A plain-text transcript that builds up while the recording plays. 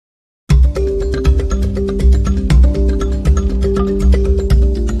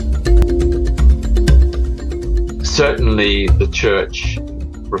Certainly the church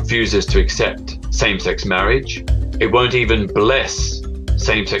refuses to accept same-sex marriage. It won't even bless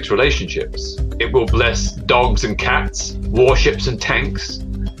same-sex relationships. It will bless dogs and cats, warships and tanks,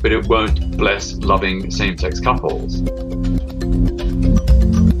 but it won't bless loving same-sex couples.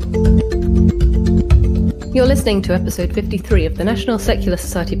 You're listening to episode 53 of the National Secular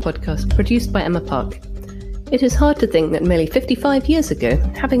Society podcast, produced by Emma Park. It is hard to think that merely 55 years ago,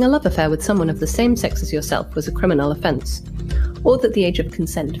 having a love affair with someone of the same sex as yourself was a criminal offence, or that the age of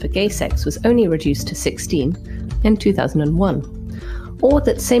consent for gay sex was only reduced to 16 in 2001, or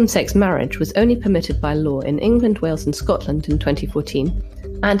that same-sex marriage was only permitted by law in England, Wales and Scotland in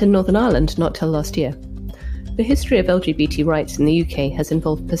 2014, and in Northern Ireland not till last year. The history of LGBT rights in the UK has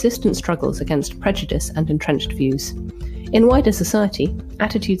involved persistent struggles against prejudice and entrenched views. In wider society,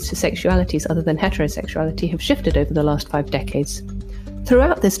 attitudes to sexualities other than heterosexuality have shifted over the last 5 decades.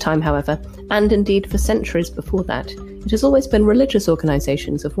 Throughout this time, however, and indeed for centuries before that, it has always been religious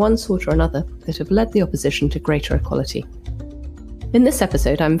organisations of one sort or another that have led the opposition to greater equality. In this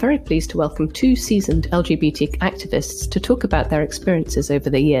episode, I'm very pleased to welcome 2 seasoned LGBT activists to talk about their experiences over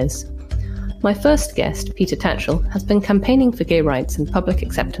the years. My first guest, Peter Tatchell, has been campaigning for gay rights and public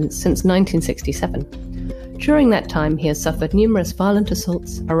acceptance since 1967. During that time, he has suffered numerous violent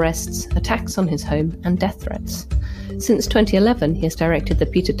assaults, arrests, attacks on his home, and death threats. Since 2011, he has directed the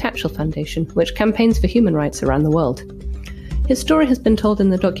Peter Tatchell Foundation, which campaigns for human rights around the world. His story has been told in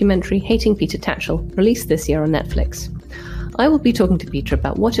the documentary Hating Peter Tatchell, released this year on Netflix. I will be talking to Peter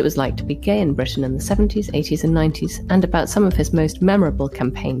about what it was like to be gay in Britain in the 70s, 80s and 90s, and about some of his most memorable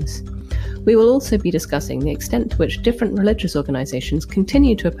campaigns. We will also be discussing the extent to which different religious organisations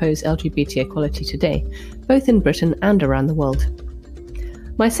continue to oppose LGBT equality today, both in Britain and around the world.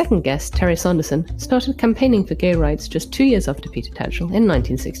 My second guest, Terry Saunderson, started campaigning for gay rights just 2 years after Peter Tatchell in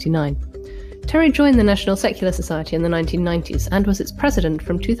 1969. Terry joined the National Secular Society in the 1990s and was its president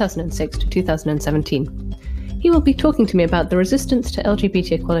from 2006 to 2017. He will be talking to me about the resistance to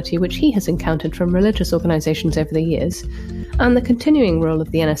LGBT equality which he has encountered from religious organisations over the years, and the continuing role of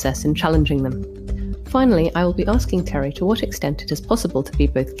the NSS in challenging them. Finally, I will be asking Terry to what extent it is possible to be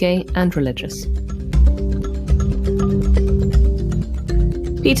both gay and religious.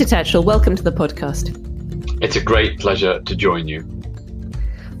 Peter Tatchell, welcome to the podcast. It's a great pleasure to join you.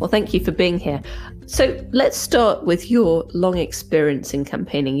 Well, thank you for being here. So let's start with your long experience in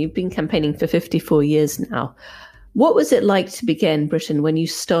campaigning. You've been campaigning for 54 years now. What was it like to be gay in Britain when you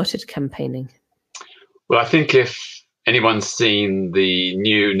started campaigning? Well, I think if anyone's seen the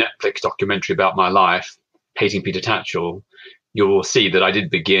new Netflix documentary about my life, Hating Peter Tatchell, you will see that I did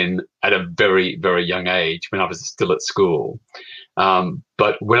begin at a very, very young age when I was still at school.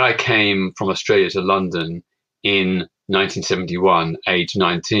 But when I came from Australia to London in 1971, age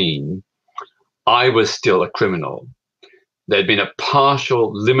 19, I was still a criminal. There'd been a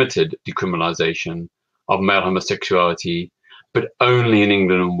partial, limited decriminalisation of male homosexuality, but only in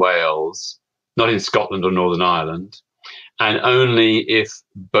England and Wales, not in Scotland or Northern Ireland, and only if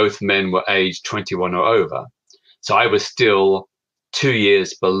both men were aged 21 or over. So I was still 2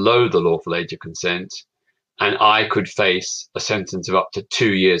 years below the lawful age of consent, and I could face a sentence of up to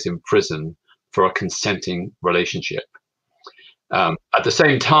 2 years in prison for a consenting relationship. At the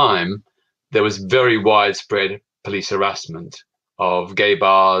same time, there was very widespread police harassment of gay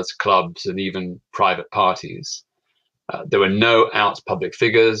bars, clubs, and even private parties. There were no out public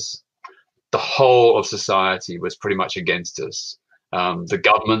figures. The whole of society was pretty much against us. The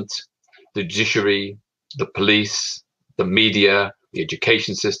government, the judiciary, the police, the media, the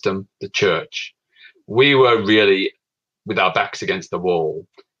education system, the church. We were really with our backs against the wall,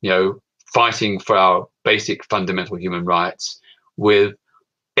 fighting for our basic fundamental human rights with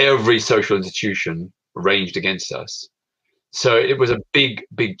every social institution ranged against us. So it was a big,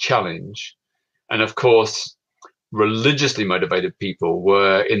 big challenge. And of course, religiously motivated people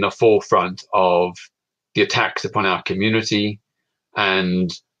were in the forefront of the attacks upon our community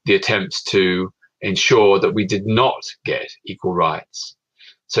and the attempts to ensure that we did not get equal rights.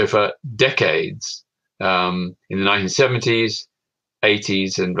 So for decades, in the 1970s,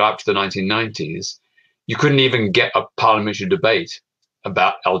 80s, and right up to the 1990s, you couldn't even get a parliamentary debate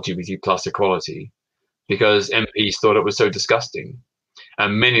about LGBT plus equality because MPs thought it was so disgusting.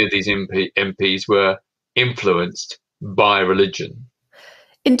 And many of these MPs were influenced by religion.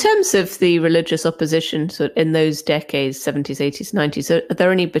 In terms of the religious opposition in those decades, 70s, 80s, 90s, are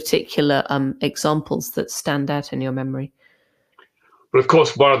there any particular examples that stand out in your memory? Well, of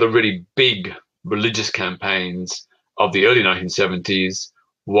course, one of the really big religious campaigns of the early 1970s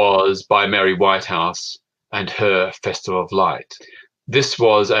was by Mary Whitehouse and her Festival of Light. This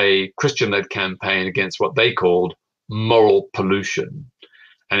was a Christian-led campaign against what they called moral pollution.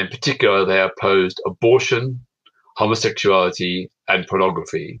 And in particular, they opposed abortion, homosexuality, and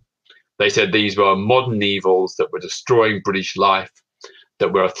pornography. They said these were modern evils that were destroying British life,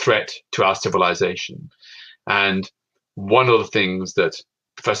 that were a threat to our civilization. And one of the things that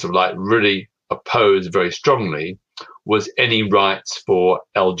Professor Light really opposed very strongly was any rights for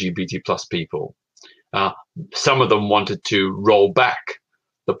LGBT plus people. Some of them wanted to roll back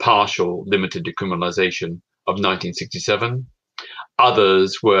the partial limited decriminalization of 1967.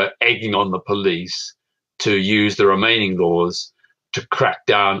 Others were egging on the police to use the remaining laws to crack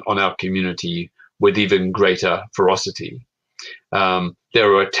down on our community with even greater ferocity. There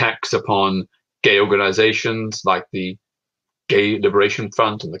were attacks upon gay organizations like the Gay Liberation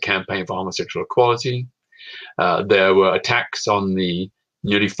Front and the Campaign for Homosexual Equality. There were attacks on the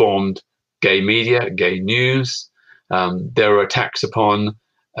newly formed gay media, gay news. There were attacks upon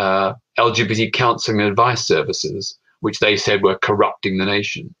LGBT counseling and advice services, which they said were corrupting the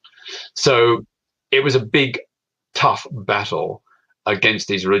nation. So it was a big, tough battle against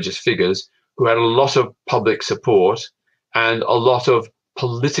these religious figures who had a lot of public support and a lot of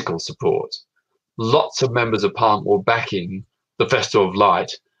political support. Lots of members of parliament were backing the Festival of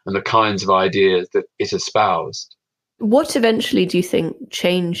Light and the kinds of ideas that it espoused. What eventually do you think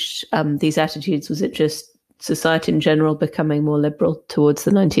changed these attitudes? Was it just society in general becoming more liberal towards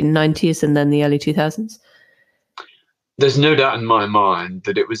the 1990s and then the early 2000s? There's no doubt in my mind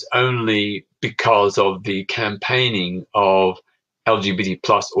that it was only because of the campaigning of LGBT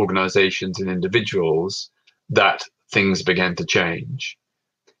plus organizations and individuals that things began to change.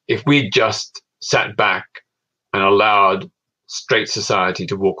 If we just sat back and allowed straight society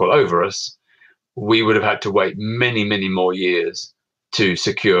to walk all over us, we would have had to wait many, many more years to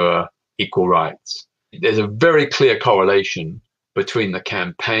secure equal rights. There's a very clear correlation between the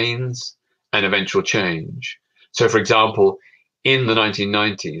campaigns and eventual change. So, for example, in the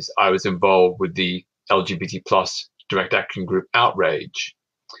 1990s, I was involved with the LGBT plus direct action group Outrage,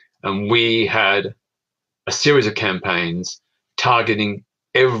 and we had a series of campaigns targeting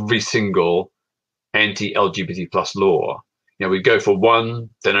every single anti-LGBT plus law. You know, we'd go for one,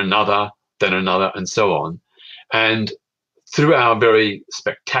 then another, and so on. And through our very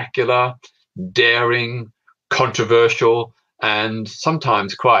spectacular, daring, controversial, and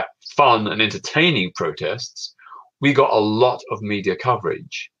sometimes quite fun and entertaining protests, we got a lot of media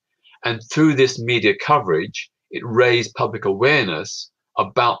coverage. And through this media coverage, it raised public awareness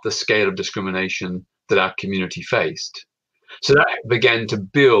about the scale of discrimination that our community faced. So that began to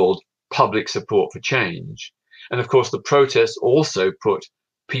build public support for change. And of course, the protests also put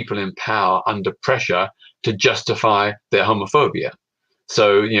people in power under pressure to justify their homophobia.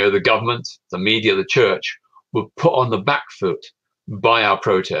 So, you know, the government, the media, the church were put on the back foot by our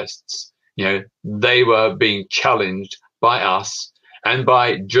protests. You know, they were being challenged by us and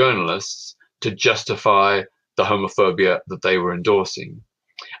by journalists to justify the homophobia that they were endorsing.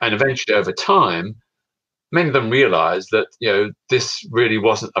 And eventually, over time, many of them realized that, you know, this really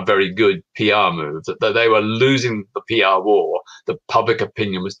wasn't a very good PR move, that they were losing the PR war, the public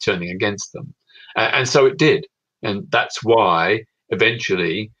opinion was turning against them. And so it did. And that's why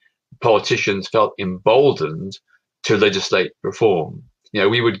eventually politicians felt emboldened to legislate reform. You know,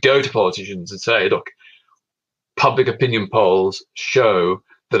 we would go to politicians and say, look, public opinion polls show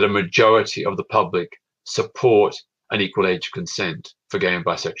that a majority of the public support an equal age of consent for gay and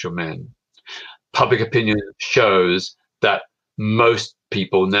bisexual men. Public opinion shows that most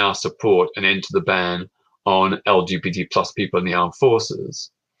people now support an end to the ban on LGBT plus people in the armed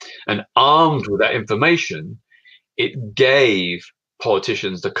forces. And armed with that information, it gave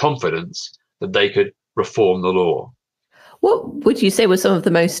politicians the confidence that they could reform the law. What would you say was some of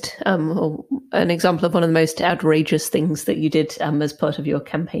the most, or an example of one of the most outrageous things that you did as part of your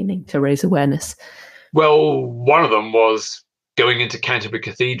campaigning to raise awareness? Well, one of them was going into Canterbury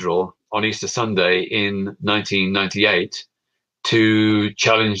Cathedral on Easter Sunday in 1998 to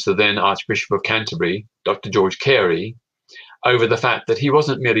challenge the then Archbishop of Canterbury, Dr. George Carey, over the fact that he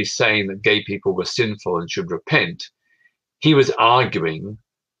wasn't merely saying that gay people were sinful and should repent. He was arguing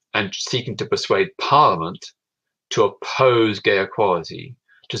and seeking to persuade Parliament to oppose gay equality,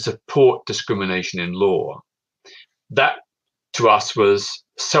 to support discrimination in law. That, to us, was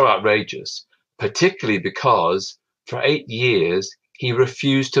so outrageous, particularly because for 8 years, he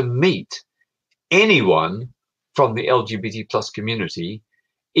refused to meet anyone from the LGBT plus community,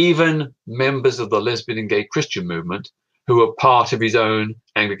 even members of the lesbian and gay Christian movement who were part of his own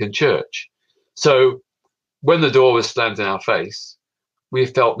Anglican church. So when the door was slammed in our face, we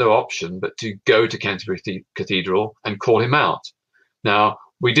felt no option but to go to Canterbury Cathedral and call him out. Now,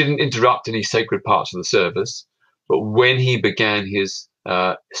 we didn't interrupt any sacred parts of the service. But when he began his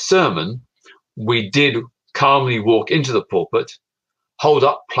sermon, we did calmly walk into the pulpit, hold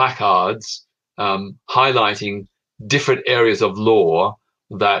up placards highlighting different areas of law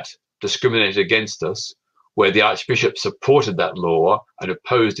that discriminated against us, where the Archbishop supported that law and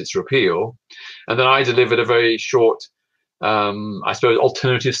opposed its repeal. And then I delivered a very short, I suppose,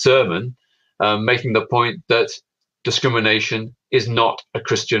 alternative sermon, making the point that discrimination is not a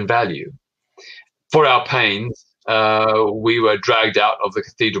Christian value. For our pains, we were dragged out of the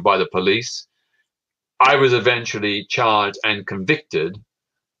cathedral by the police. I was eventually charged and convicted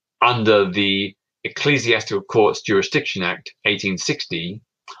under the Ecclesiastical Courts Jurisdiction Act 1860,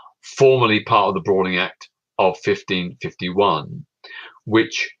 formerly part of the Brawling Act of 1551,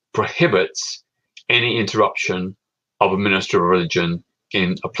 which prohibits any interruption of a minister of religion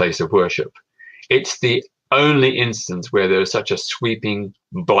in a place of worship. It's the only instance where there is such a sweeping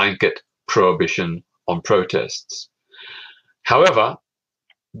blanket prohibition on protests. However,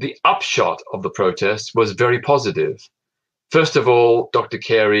 the upshot of the protests was very positive. First of all, Dr.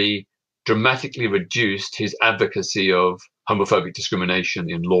 Carey dramatically reduced his advocacy of homophobic discrimination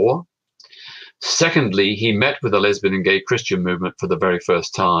in law. Secondly, he met with the lesbian and gay Christian movement for the very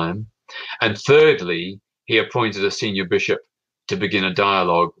first time. And thirdly, he appointed a senior bishop to begin a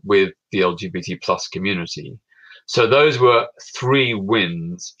dialogue with the LGBT plus community. So those were 3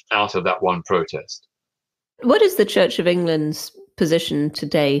 wins out of that one protest. What is the Church of England's position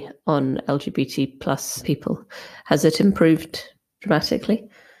today on LGBT plus people? Has it improved dramatically?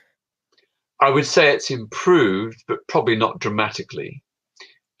 I would say it's improved, but probably not dramatically.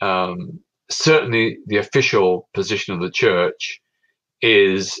 Certainly the official position of the church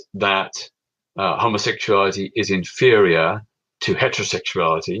is that homosexuality is inferior to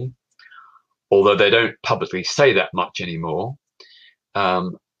heterosexuality, although they don't publicly say that much anymore.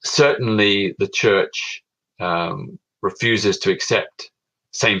 Certainly the church refuses to accept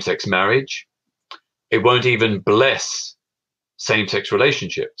same-sex marriage. It won't even bless same-sex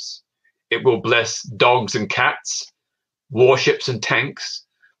relationships. It will bless dogs and cats, warships and tanks,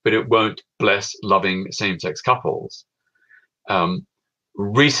 but it won't bless loving same-sex couples.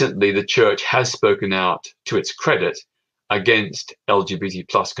 Recently, the church has spoken out, to its credit, against LGBT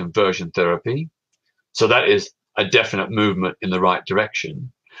plus conversion therapy. So that is a definite movement in the right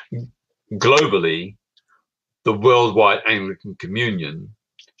direction. Globally, the worldwide Anglican Communion,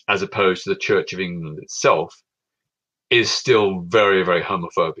 as opposed to the Church of England itself, is still very, very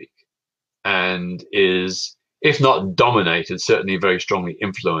homophobic and is, if not dominated, certainly very strongly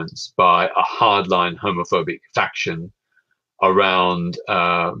influenced by a hardline homophobic faction around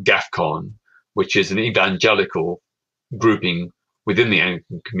GAFCON, which is an evangelical grouping within the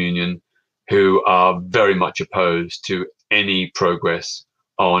Anglican Communion who are very much opposed to any progress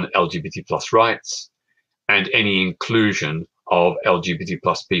on LGBT plus rights and any inclusion of LGBT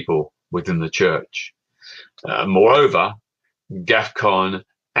plus people within the church. Moreover, GAFCON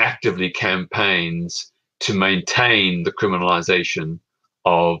actively campaigns to maintain the criminalization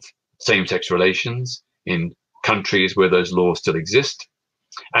of same-sex relations in countries where those laws still exist,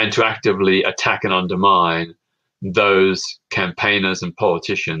 and to actively attack and undermine those campaigners and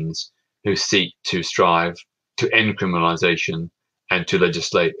politicians who seek to strive to end criminalization and to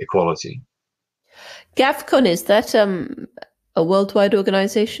legislate equality. GAFCON, is that a worldwide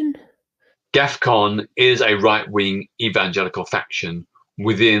organization? GAFCON is a right-wing evangelical faction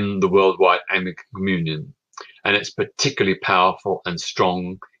within the worldwide Anglican Communion, and it's particularly powerful and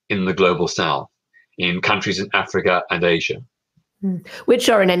strong in the global south, in countries in Africa and Asia. Which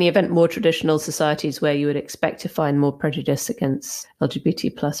are, in any event, more traditional societies where you would expect to find more prejudice against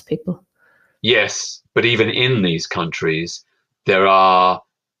LGBT plus people. Yes, but even in these countries, there are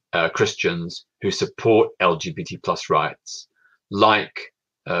Christians who support LGBT plus rights, like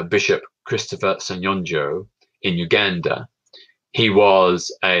Bishop Christopher Sanyonjo in Uganda. He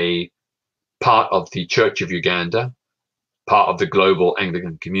was a part of the Church of Uganda, part of the global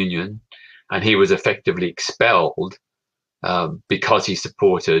Anglican Communion, and he was effectively expelled because he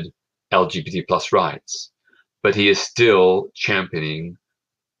supported LGBT plus rights. But he is still championing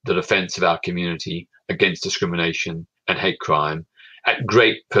the defense of our community against discrimination and hate crime at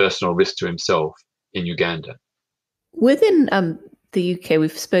great personal risk to himself in Uganda. Within the UK,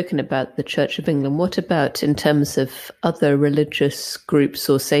 we've spoken about the Church of England. What about in terms of other religious groups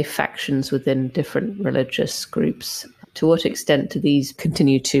or, say, factions within different religious groups? To what extent do these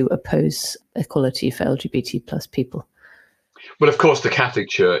continue to oppose equality for LGBT plus people? Well, of course, the Catholic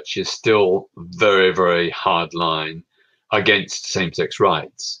Church is still very, very hardline against same-sex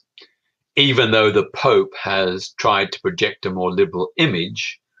rights. Even though the Pope has tried to project a more liberal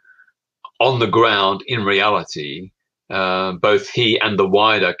image on the ground, in reality, both he and the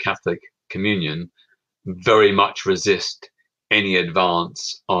wider Catholic communion very much resist any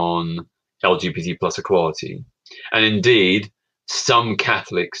advance on LGBT plus equality. And indeed, some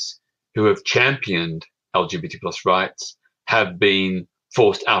Catholics who have championed LGBT plus rights have been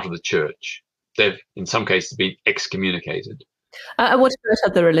forced out of the church. They've, in some cases, been excommunicated. What about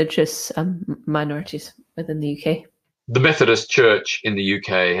other religious minorities within the UK? The Methodist Church in the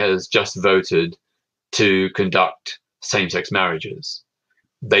UK has just voted to conduct same-sex marriages.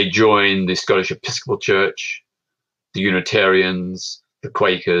 They joined the Scottish Episcopal Church, the Unitarians, the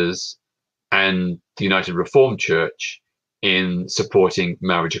Quakers, and the United Reformed Church in supporting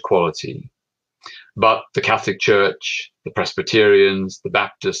marriage equality. But the Catholic Church, the Presbyterians, the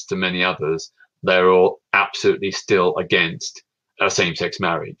Baptists, and many others, they're all absolutely still against a same-sex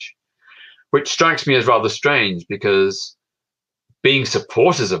marriage, which strikes me as rather strange, because being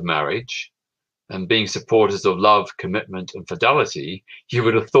supporters of marriage and being supporters of love, commitment, and fidelity, you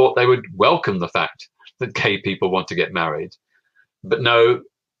would have thought they would welcome the fact that gay people want to get married. But no,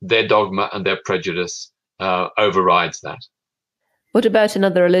 their dogma and their prejudice overrides that. What about in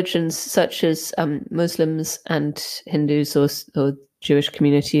other religions, such as Muslims and Hindus or Jewish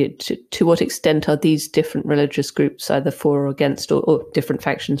community? To what extent are these different religious groups either for or against, or different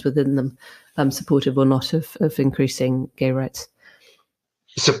factions within them, supportive or not of increasing gay rights?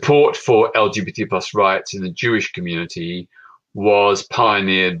 Support for LGBT plus rights in the Jewish community was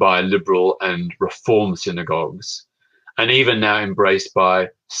pioneered by liberal and reform synagogues, and even now embraced by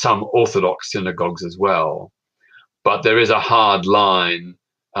some Orthodox synagogues as well. But there is a hard line,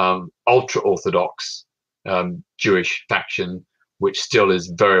 ultra-Orthodox Jewish faction, which still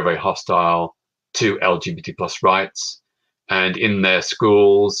is very, very hostile to LGBT plus rights. And in their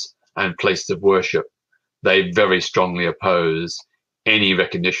schools and places of worship, they very strongly oppose any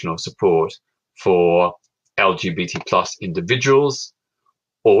recognition or support for LGBT plus individuals,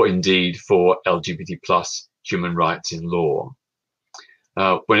 or indeed for LGBT plus human rights in law.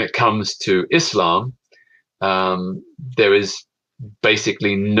 When it comes to Islam, there is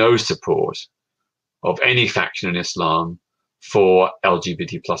basically no support of any faction in Islam for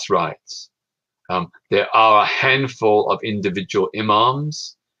LGBT plus rights. There are a handful of individual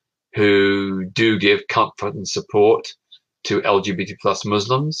imams who do give comfort and support to LGBT plus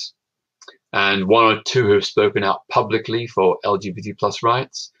Muslims, and one or two who have spoken out publicly for LGBT plus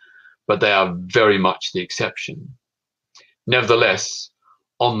rights, but they are very much the exception. Nevertheless,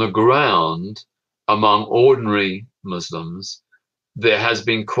 on the ground, among ordinary Muslims, there has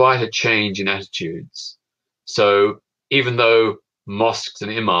been quite a change in attitudes. So even though mosques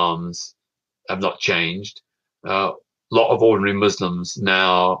and imams have not changed, a lot of ordinary Muslims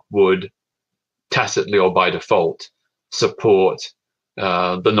now would tacitly or by default support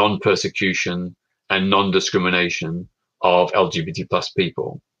the non-persecution and non-discrimination of LGBT plus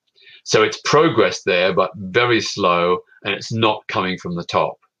people. So it's progress there, but very slow, and it's not coming from the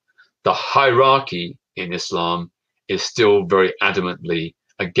top. The hierarchy in Islam is still very adamantly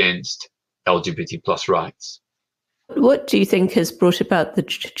against LGBT plus rights. What do you think has brought about the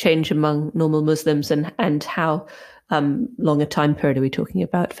change among normal Muslims, and how long a time period are we talking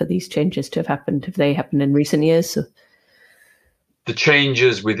about for these changes to have happened? Have they happened in recent years? Or? The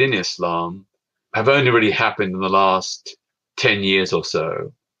changes within Islam have only really happened in the last 10 years or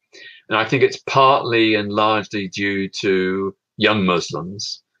so. And I think it's partly and largely due to young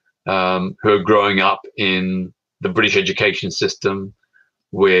Muslims who are growing up in the British education system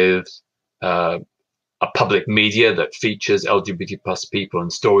with a public media that features LGBT plus people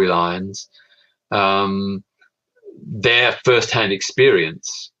and storylines. Their first-hand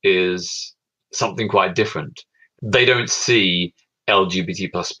experience is something quite different. They don't see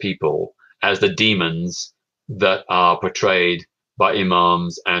LGBT plus people as the demons that are portrayed by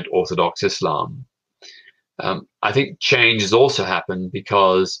imams and Orthodox Islam. I think change has also happened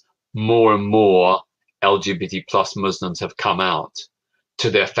because more and more LGBT plus Muslims have come out to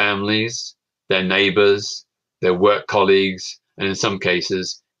their families, their neighbors, their work colleagues, and in some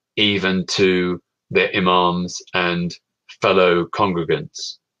cases, even to their imams and fellow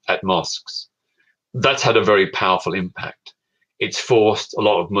congregants at mosques. That's had a very powerful impact. It's forced a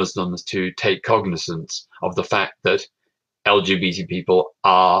lot of Muslims to take cognizance of the fact that LGBT people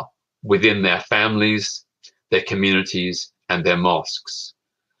are within their families, their communities, and their mosques.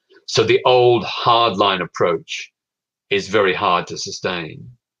 So the old hardline approach is very hard to sustain.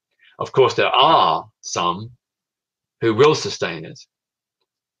 Of course, there are some who will sustain it,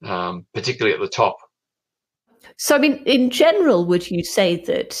 particularly at the top. So, I mean, in general, would you say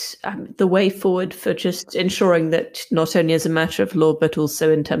that the way forward for just ensuring that not only as a matter of law, but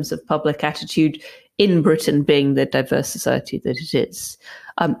also in terms of public attitude in Britain being the diverse society that it is,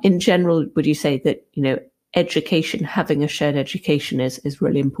 in general, would you say that, education, having a shared education is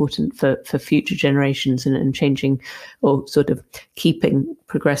really important for future generations and changing or sort of keeping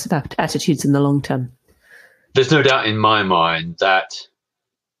progressive attitudes in the long term? There's no doubt in my mind that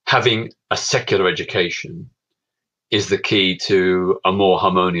having a secular education is the key to a more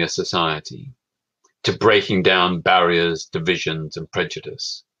harmonious society, to breaking down barriers, divisions, and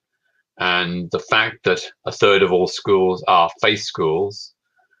prejudice. And the fact that a third of all schools are faith schools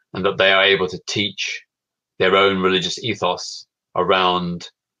and that they are able to teach their own religious ethos around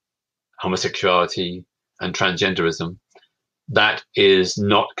homosexuality and transgenderism, that is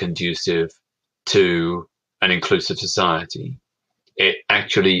not conducive to an inclusive society. It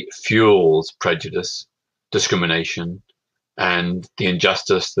actually fuels prejudice, discrimination, and the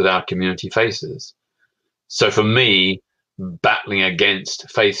injustice that our community faces. So for me, battling against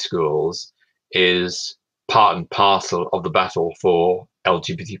faith schools is part and parcel of the battle for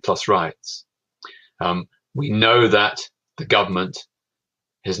LGBT plus rights. We know that the government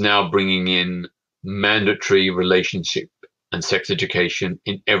is now bringing in mandatory relationship and sex education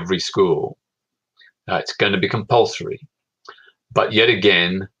in every school. It's going to be compulsory. But yet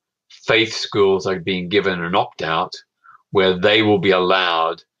again, faith schools are being given an opt-out where they will be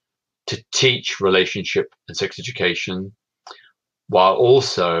allowed to teach relationship and sex education while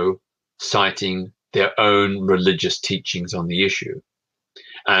also citing their own religious teachings on the issue.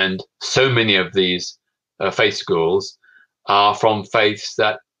 And so many of these faith schools are from faiths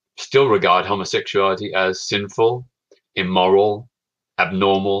that still regard homosexuality as sinful, immoral,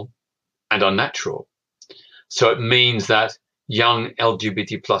 abnormal, and unnatural. So it means that young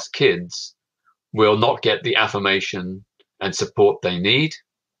LGBT plus kids will not get the affirmation and support they need.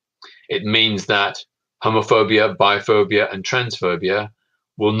 It means that homophobia, biphobia, and transphobia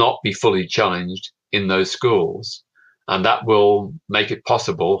will not be fully challenged in those schools. And that will make it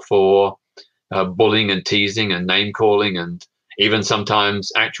possible for bullying and teasing and name calling and even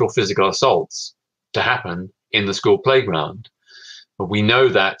sometimes actual physical assaults to happen in the school playground. But we know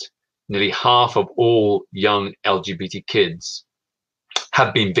that nearly half of all young LGBT kids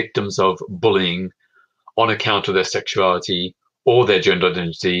have been victims of bullying on account of their sexuality or their gender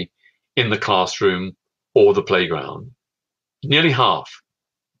identity in the classroom or the playground. Nearly half.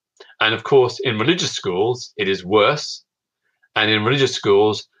 And of course, in religious schools, it is worse. And in religious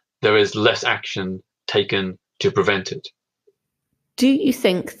schools, there is less action taken to prevent it. Do you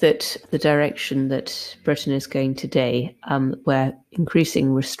think that the direction that Britain is going today, where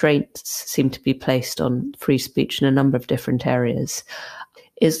increasing restraints seem to be placed on free speech in a number of different areas,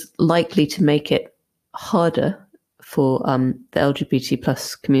 is likely to make it harder for the LGBT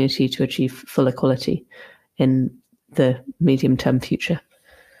plus community to achieve full equality in the medium-term future?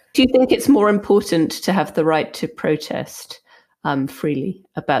 Do you think it's more important to have the right to protest freely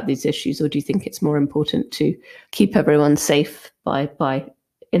about these issues, or do you think it's more important to keep everyone safe by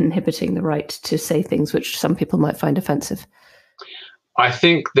inhibiting the right to say things which some people might find offensive? I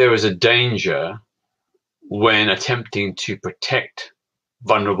think there is a danger when attempting to protect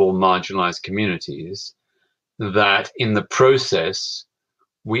vulnerable, marginalized communities that in the process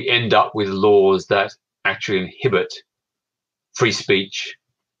we end up with laws that actually inhibit free speech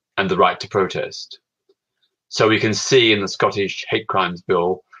and the right to protest. So we can see in the Scottish Hate Crimes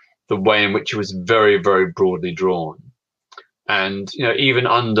Bill the way in which it was very, very broadly drawn. And even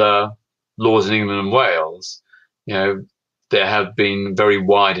under laws in England and Wales, there have been very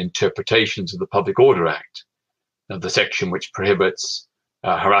wide interpretations of the Public Order Act, the section which prohibits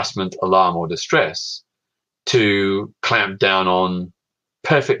harassment, alarm, or distress, to clamp down on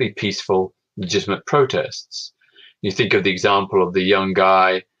perfectly peaceful, legitimate protests. You think of the example of the young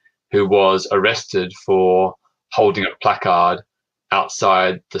guy who was arrested for holding a placard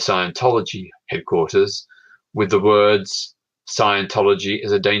outside the Scientology headquarters with the words, "Scientology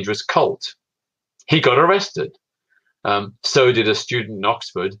is a dangerous cult." He got arrested. So did a student in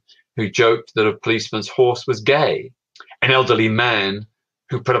Oxford who joked that a policeman's horse was gay. An elderly man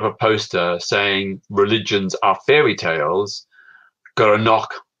who put up a poster saying religions are fairy tales got a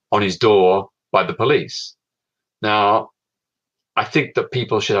knock on his door by the police. Now, I think that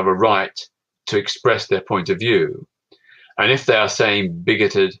people should have a right to express their point of view. And if they are saying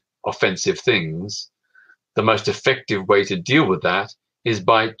bigoted, offensive things, the most effective way to deal with that is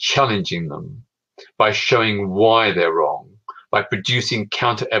by challenging them, by showing why they're wrong, by producing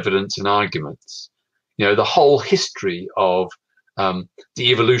counter evidence and arguments. The whole history of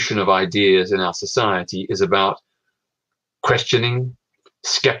The evolution of ideas in our society is about questioning,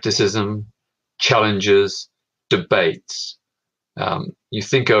 skepticism, challenges, debates. You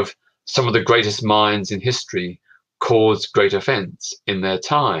think of some of the greatest minds in history caused great offense in their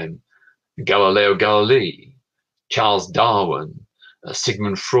time. Galileo Galilei, Charles Darwin,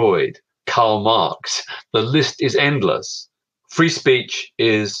 Sigmund Freud, Karl Marx. The list is endless. Free speech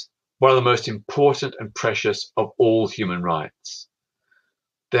is one of the most important and precious of all human rights.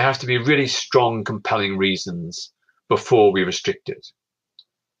 There have to be really strong, compelling reasons before we restrict it.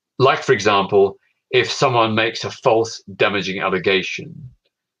 Like, for example, if someone makes a false, damaging allegation,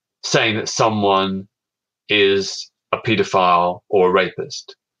 saying that someone is a paedophile or a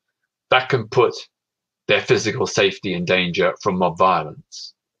rapist, that can put their physical safety in danger from mob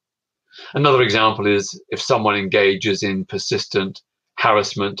violence. Another example is if someone engages in persistent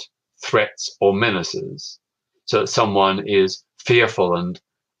harassment, threats, or menaces, so that someone is fearful and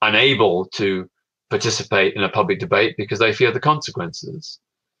unable to participate in a public debate because they fear the consequences.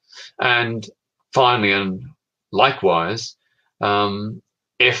 And finally, and likewise,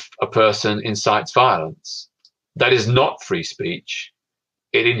 if a person incites violence, that is not free speech.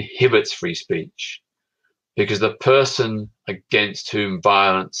 It inhibits free speech, because the person against whom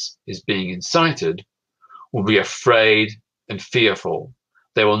violence is being incited will be afraid and fearful.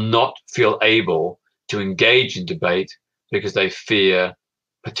 They will not feel able to engage in debate because they fear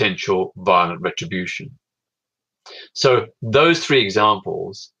potential violent retribution. So those three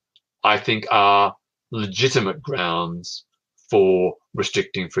examples, I think, are legitimate grounds for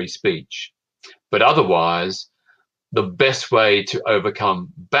restricting free speech. But otherwise, the best way to overcome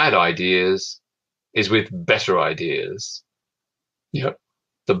bad ideas is with better ideas. You know,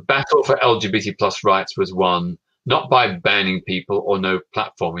 the battle for LGBT plus rights was won not by banning people or no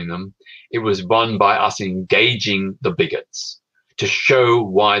platforming them. It was won by us engaging the bigots to show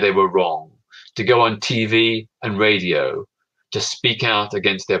why they were wrong, to go on TV and radio, to speak out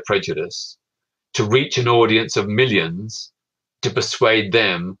against their prejudice, to reach an audience of millions, to persuade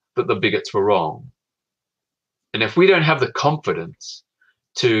them that the bigots were wrong. And if we don't have the confidence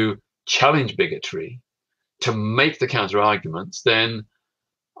to challenge bigotry, to make the counter arguments, then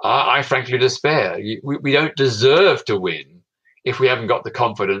I frankly despair. We don't deserve to win if we haven't got the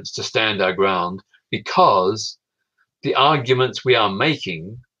confidence to stand our ground, because the arguments we are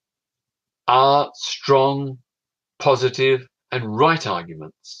making are strong, positive, and right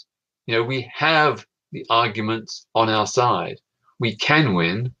arguments. You know, we have the arguments on our side. We can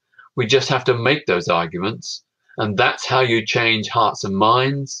win. We just have to make those arguments. And that's how you change hearts and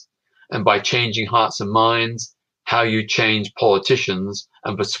minds. And by changing hearts and minds, how you change politicians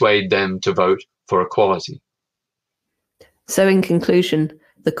and persuade them to vote for equality. So in conclusion,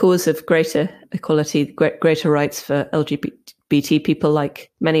 the cause of greater equality, greater rights for LGBT people,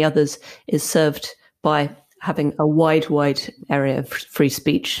 like many others, is served by having a wide area of free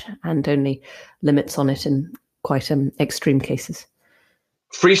speech and only limits on it in quite extreme cases.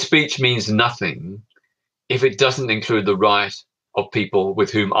 Free speech means nothing if it doesn't include the right of people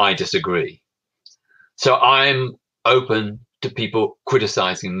with whom I disagree. So I'm open to people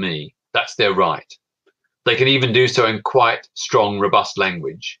criticizing me. That's their right. They can even do so in quite strong, robust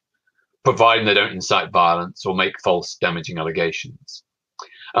language, providing they don't incite violence or make false, damaging allegations.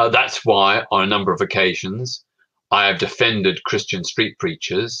 That's why, on a number of occasions, I have defended Christian street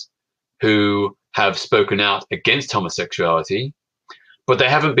preachers who have spoken out against homosexuality, but they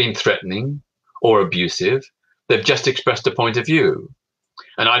haven't been threatening or abusive. They've just expressed a point of view.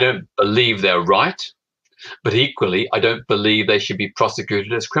 And I don't believe they're right, but equally, I don't believe they should be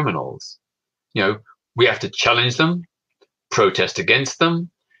prosecuted as criminals. You know, we have to challenge them, protest against them,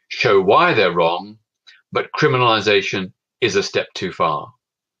 show why they're wrong, but criminalization is a step too far.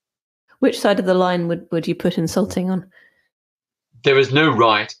 Which side of the line would you put insulting on? There is no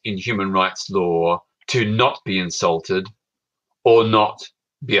right in human rights law to not be insulted or not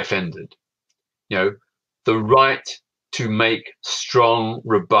be offended. You know, the right to make strong,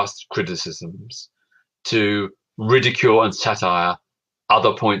 robust criticisms, to ridicule and satire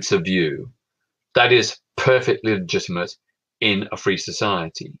other points of view, that is perfectly legitimate in a free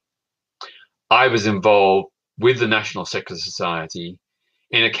society. I was involved with the National Secular Society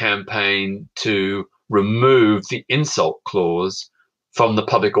in a campaign to remove the insult clause from the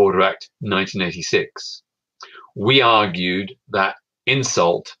Public Order Act 1986. We argued that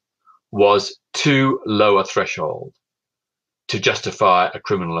insult was too low a threshold to justify a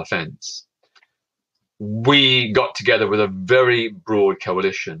criminal offence. We got together with a very broad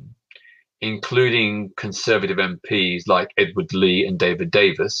coalition, including Conservative MPs like Edward Lee and David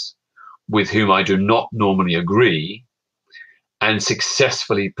Davis, with whom I do not normally agree, and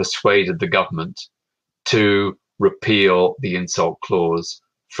successfully persuaded the government to repeal the insult clause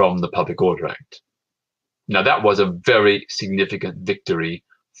from the Public Order Act. Now, that was a very significant victory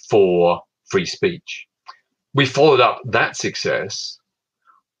for free speech. We followed up that success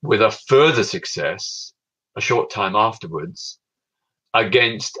with a further success a short time afterwards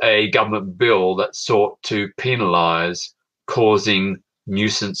against a government bill that sought to penalize causing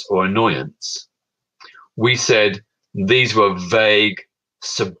nuisance or annoyance. We said these were vague,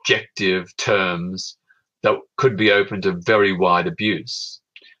 subjective terms that could be open to very wide abuse.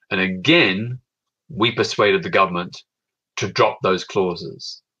 And again, we persuaded the government to drop those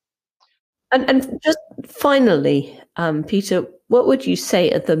clauses. And just finally, Peter, what would you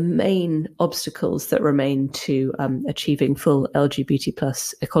say are the main obstacles that remain to achieving full LGBT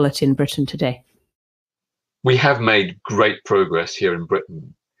plus equality in Britain today? We have made great progress here in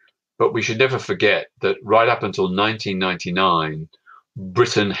Britain, but we should never forget that right up until 1999,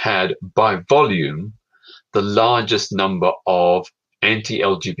 Britain had, by volume, the largest number of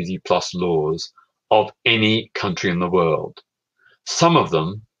anti-LGBT plus laws of any country in the world, some of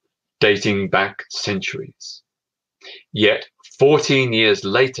them dating back centuries. Yet 14 years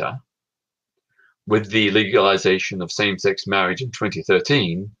later, with the legalization of same-sex marriage in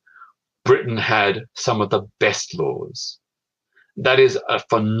 2013, Britain had some of the best laws. That is a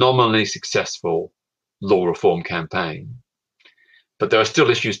phenomenally successful law reform campaign. But there are still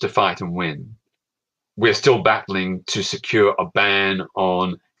issues to fight and win. We're still battling to secure a ban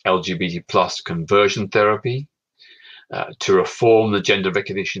on LGBT plus conversion therapy, to reform the Gender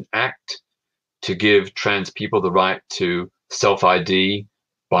Recognition Act, to give trans people the right to self-ID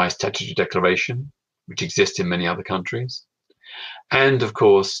by statutory declaration, which exists in many other countries, and of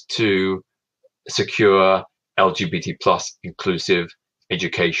course to secure LGBT plus inclusive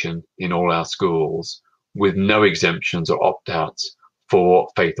education in all our schools with no exemptions or opt-outs for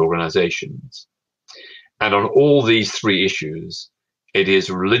faith organizations. And on all these three issues, it is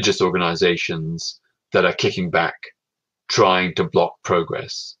religious organizations that are kicking back, trying to block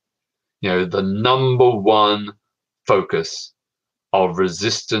progress. You know, the number one focus of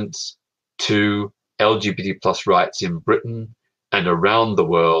resistance to LGBT plus rights in Britain and around the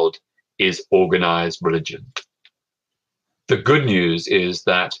world is organized religion. The good news is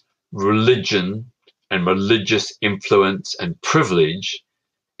that religion and religious influence and privilege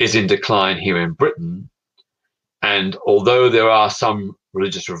is in decline here in Britain. And although there are some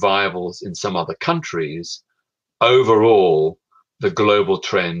religious revivals in some other countries, overall, the global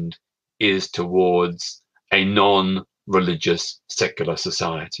trend is towards a non-religious secular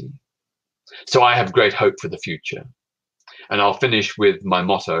society. So I have great hope for the future. And I'll finish with my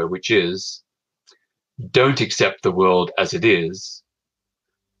motto, which is, don't accept the world as it is,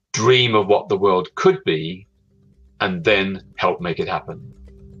 dream of what the world could be, and then help make it happen.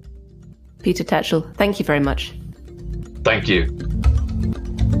 Peter Tatchell, thank you very much. Thank you.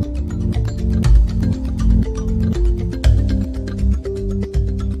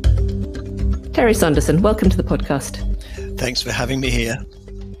 Terry Sanderson, welcome to the podcast. Thanks for having me here.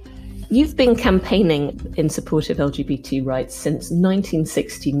 You've been campaigning in support of LGBT rights since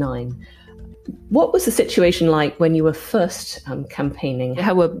 1969. What was the situation like when you were first campaigning?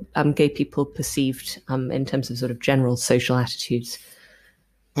 How were gay people perceived in terms of sort of general social attitudes?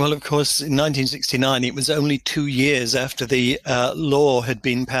 Well, of course, in 1969, it was only 2 years after the law had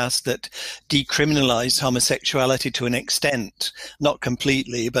been passed that decriminalized homosexuality to an extent, not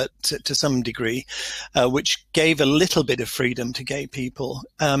completely, but to some degree, which gave a little bit of freedom to gay people.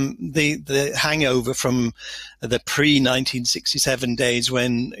 The hangover from the pre-1967 days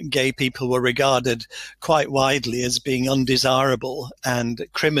when gay people were regarded quite widely as being undesirable and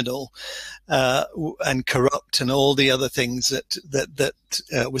criminal and corrupt and all the other things that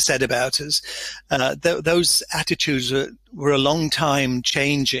were said about us. Those attitudes were a long time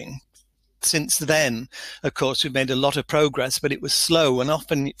changing. Since then, of course, we've made a lot of progress, but it was slow and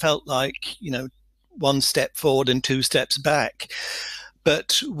often it felt like, one step forward and two steps back.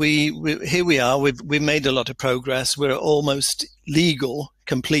 But here we are. We've made a lot of progress. We're almost legal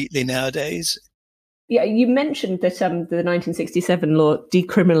completely nowadays. Yeah, you mentioned that the 1967 law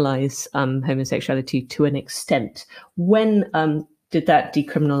decriminalised homosexuality to an extent. When did that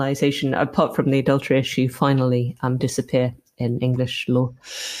decriminalisation, apart from the adultery issue, finally disappear in English law?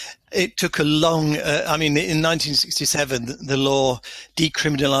 It took a long, in 1967, the law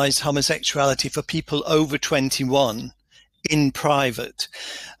decriminalised homosexuality for people over 21 in private.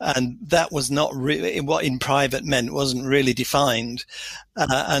 And that was not really, what in private meant wasn't really defined.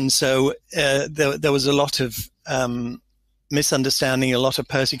 And so there was a lot of misunderstanding, a lot of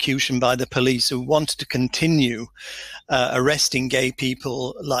persecution by the police, who wanted to continue arresting gay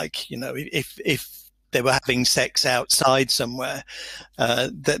people, like, if they were having sex outside somewhere,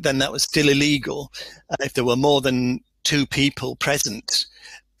 then that was still illegal. If there were more than two people present,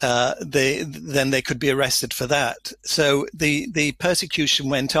 then they could be arrested for that. So the persecution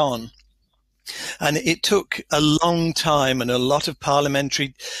went on. And it took a long time and a lot of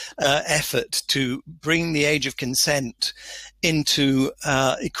parliamentary effort to bring the age of consent into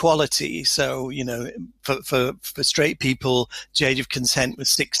equality. So, for straight people, the age of consent was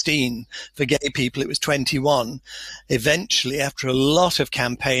 16. For gay people, it was 21. Eventually, after a lot of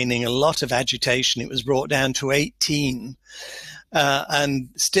campaigning, a lot of agitation, it was brought down to 18. And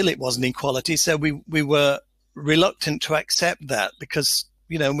still it wasn't equality. So we were reluctant to accept that, because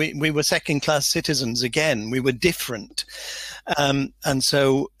we were second-class citizens again. We were different. And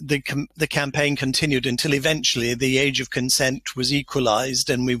so the campaign continued until eventually the age of consent was equalized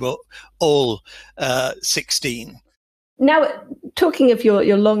and we were all 16. Now, talking of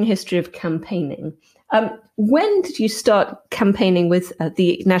your long history of campaigning, when did you start campaigning with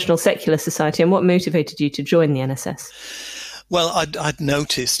the National Secular Society, and what motivated you to join the NSS? Well, I'd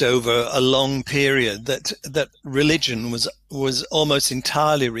noticed over a long period that religion was almost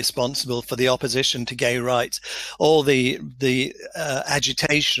entirely responsible for the opposition to gay rights. All the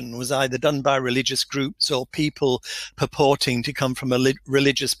agitation was either done by religious groups or people purporting to come from a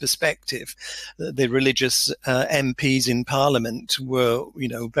religious perspective. The religious MPs in Parliament were,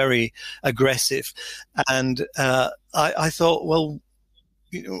 very aggressive, and I thought, well,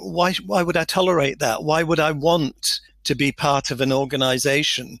 why would I tolerate that? Why would I want to be part of an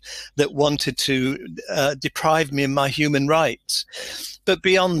organization that wanted to deprive me of my human rights? But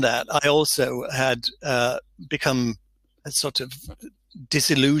beyond that, I also had become a sort of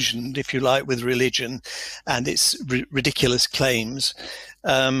disillusioned, if you like, with religion and its ridiculous claims.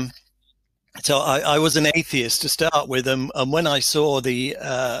 So I was an atheist to start with, and when I saw the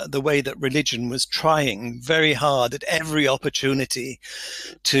way that religion was trying very hard at every opportunity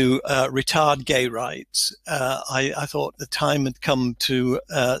to retard gay rights, I thought the time had come to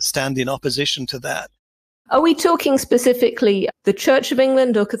stand in opposition to that. Are we talking specifically the Church of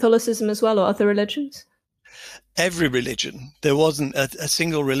England or Catholicism as well, or other religions? Every religion. There wasn't a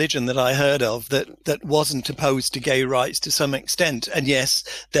single religion that I heard of that wasn't opposed to gay rights to some extent. And yes,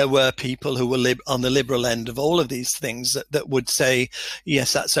 there were people who were on the liberal end of all of these things that would say,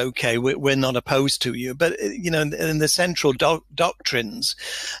 yes, that's okay, we're not opposed to you. But, in the central doctrines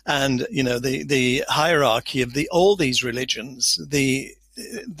and, the hierarchy of all these religions,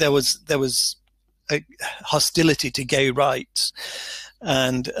 there was a hostility to gay rights.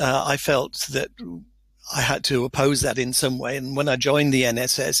 And I felt that I had to oppose that in some way. And when I joined the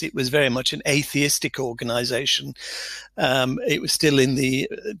NSS, it was very much an atheistic organization. It was still in the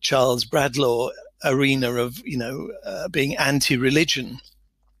Charles Bradlaugh arena of, being anti-religion.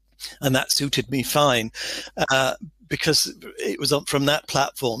 And that suited me fine, because it was from that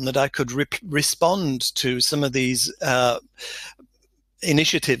platform that I could respond to some of these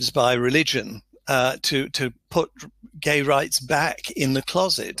initiatives by religion to put gay rights back in the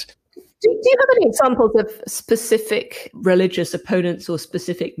closet. Do you have any examples of specific religious opponents or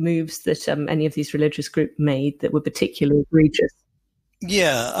specific moves that any of these religious groups made that were particularly egregious?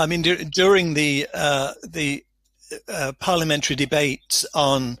 Yeah, I mean, during the parliamentary debates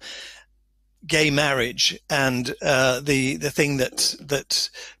on gay marriage and the thing that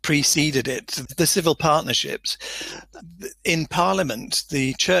preceded it, the civil partnerships in Parliament,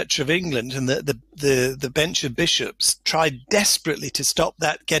 the Church of England and the bench of bishops tried desperately to stop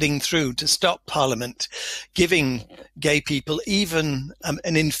that getting through, to stop Parliament giving gay people even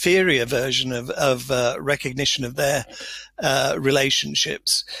an inferior version of recognition of their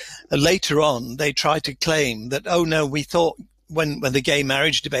relationships. Later on, they tried to claim that, oh no, we thought, when the gay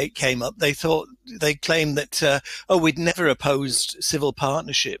marriage debate came up, they claimed that, we'd never opposed civil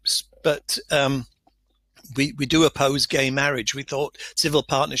partnerships, but we do oppose gay marriage. We thought civil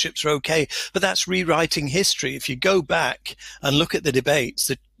partnerships are okay, but that's rewriting history. If you go back and look at the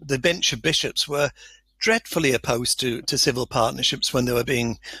debates, the bench of bishops were dreadfully opposed to civil partnerships when they were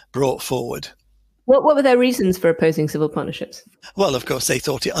being brought forward. What were their reasons for opposing civil partnerships? Well, of course, they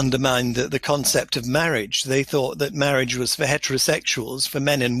thought it undermined the concept of marriage. They thought that marriage was for heterosexuals, for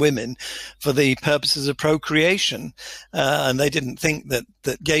men and women, for the purposes of procreation. And they didn't think that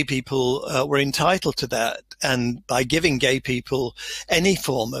gay people were entitled to that. And by giving gay people any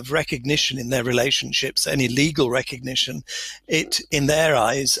form of recognition in their relationships, any legal recognition, it, in their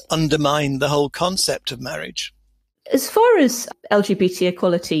eyes, undermined the whole concept of marriage. As far as LGBT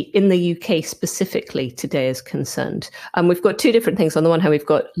equality in the UK specifically today is concerned, we've got two different things. On the one hand, we've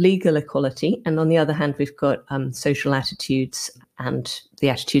got legal equality, and on the other hand, we've got social attitudes and the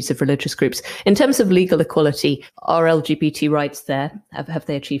attitudes of religious groups. In terms of legal equality, are LGBT rights there? Have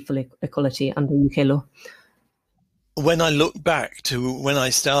they achieved full equality under UK law? When I look back to when I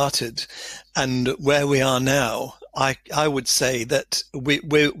started and where we are now, I would say that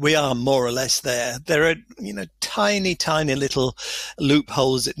we are more or less there. There are, tiny little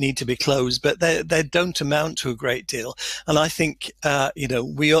loopholes that need to be closed, but they don't amount to a great deal. And I think,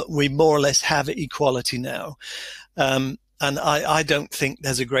 we more or less have equality now. And I don't think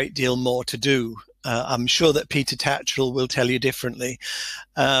there's a great deal more to do. I'm sure that Peter Tatchell will tell you differently.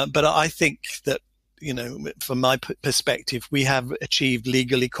 But I think that, from my perspective, we have achieved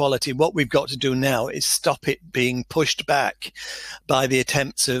legal equality. What we've got to do now is stop it being pushed back by the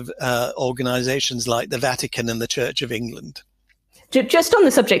attempts of organisations like the Vatican and the Church of England. Just on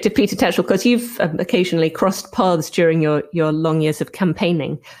the subject of Peter Tatchell, because you've occasionally crossed paths during your long years of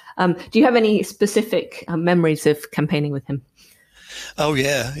campaigning, do you have any specific memories of campaigning with him? Oh,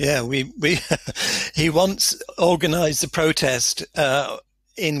 yeah. We he once organised a protest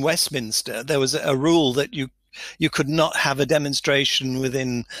in Westminster. There was a rule that you could not have a demonstration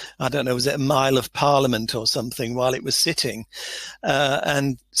within, I don't know, was it a mile of Parliament or something while it was sitting?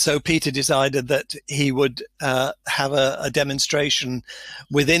 And so Peter decided that he would have a demonstration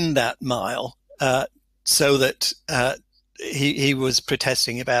within that mile so that he was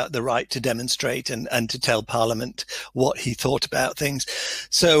protesting about the right to demonstrate and to tell Parliament what he thought about things.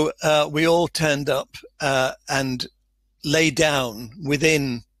 So we all turned up and lay down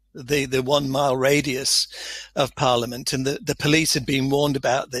within the 1 mile radius of Parliament, and the police had been warned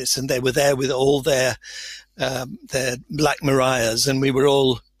about this, and they were there with all their Black Mariahs, and we were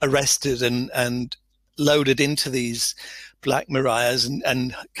all arrested and loaded into these Black Mariahs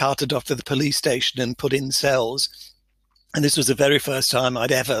and carted off to the police station and put in cells. And this was the very first time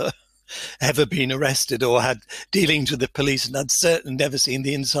I'd ever been arrested or had dealings with the police, and I'd certainly never seen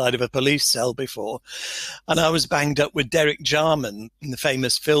the inside of a police cell before. And I was banged up with Derek Jarman, the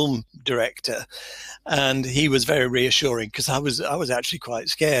famous film director, and he was very reassuring because I was actually quite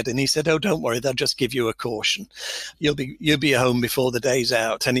scared. And he said, "Oh, don't worry, they'll just give you a caution. You'll be home before the day's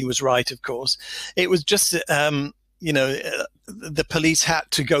out." And he was right, of course. It was just the police had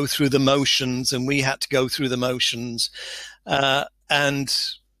to go through the motions, and we had to go through the motions, and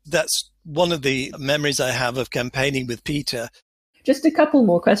that's one of the memories I have of campaigning with Peter. Just a couple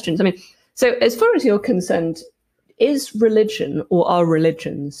more questions. So as far as you're concerned, is religion or are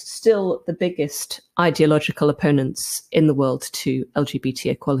religions still the biggest ideological opponents in the world to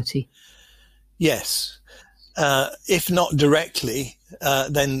LGBT equality? Yes. If not directly,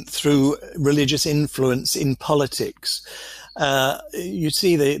 then through religious influence in politics. You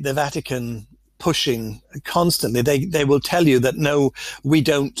see the Vatican pushing constantly. They will tell you that no, we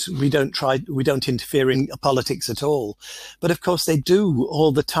don't interfere in politics at all, but of course they do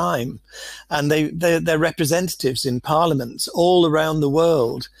all the time, and their representatives in parliaments all around the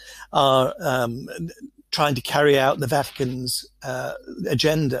world are trying to carry out the Vatican's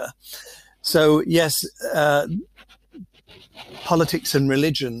agenda. So yes, politics and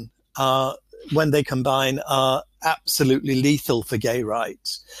religion are, when they combine, are absolutely lethal for gay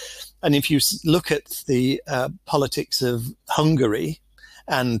rights. And if you look at the politics of Hungary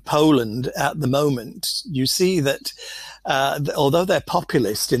and Poland at the moment, you see that although they're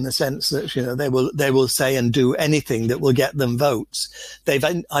populist in the sense that they will say and do anything that will get them votes, they've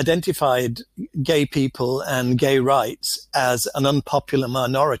identified gay people and gay rights as an unpopular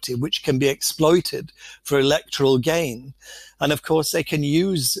minority which can be exploited for electoral gain. And of course, they can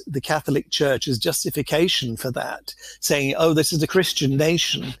use the Catholic Church as justification for that, saying, "Oh, this is a Christian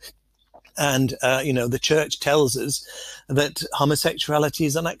nation. And, the church tells us that homosexuality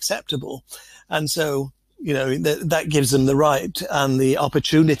is unacceptable." And so, that gives them the right and the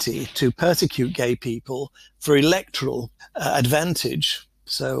opportunity to persecute gay people for electoral advantage.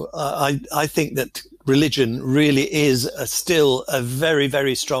 So I think that religion really is still a very,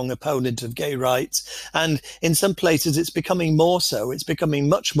 very strong opponent of gay rights. And in some places, it's becoming more so. It's becoming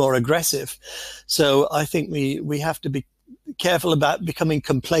much more aggressive. So I think we have to be careful about becoming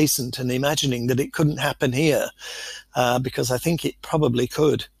complacent and imagining that it couldn't happen here, because I think it probably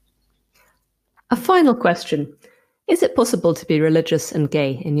could. A final question. Is it possible to be religious and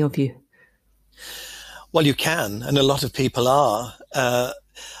gay, in your view? Well, you can, and a lot of people are.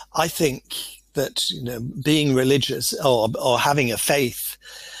 I think that being religious or having a faith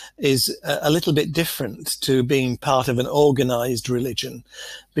is a little bit different to being part of an organized religion,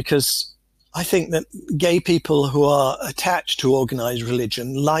 because I think that gay people who are attached to organized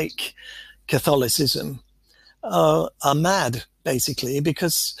religion, like Catholicism, are mad, basically,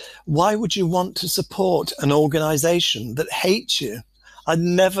 because why would you want to support an organization that hates you? I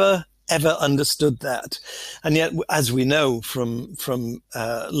never ever understood that. And yet, as we know from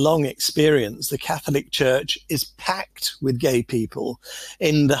long experience, the Catholic Church is packed with gay people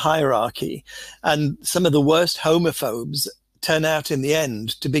in the hierarchy. And some of the worst homophobes turn out in the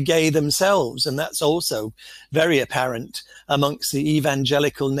end to be gay themselves. And that's also very apparent amongst the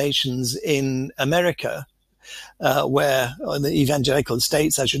evangelical nations in America, or the evangelical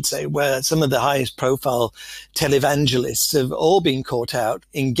states, I should say, where some of the highest profile televangelists have all been caught out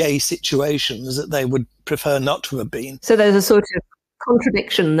in gay situations that they would prefer not to have been. So there's a sort of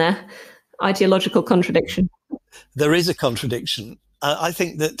contradiction there, ideological contradiction. There is a contradiction. I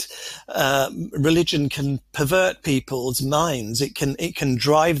think that religion can pervert people's minds. It can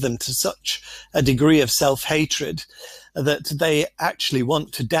drive them to such a degree of self-hatred that they actually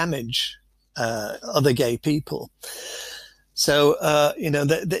want to damage other gay people. So,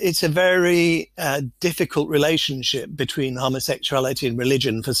 it's a very difficult relationship between homosexuality and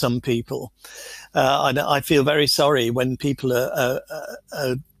religion for some people. I feel very sorry when people are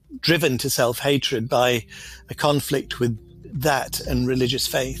driven to self-hatred by a conflict with that and religious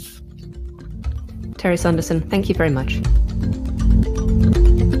faith. Terry Sanderson, thank you very much.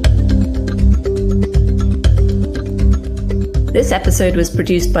 This episode was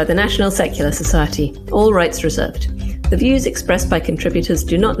produced by the National Secular Society, all rights reserved. The views expressed by contributors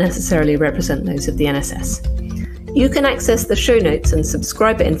do not necessarily represent those of the NSS. You can access the show notes and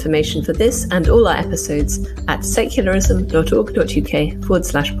subscriber information for this and all our episodes at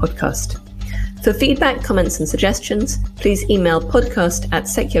secularism.org.uk/podcast. For feedback, comments and suggestions, please email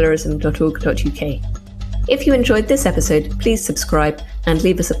podcast@secularism.org.uk. If you enjoyed this episode, please subscribe and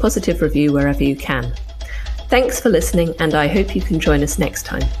leave us a positive review wherever you can. Thanks for listening, and I hope you can join us next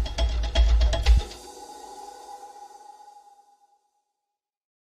time.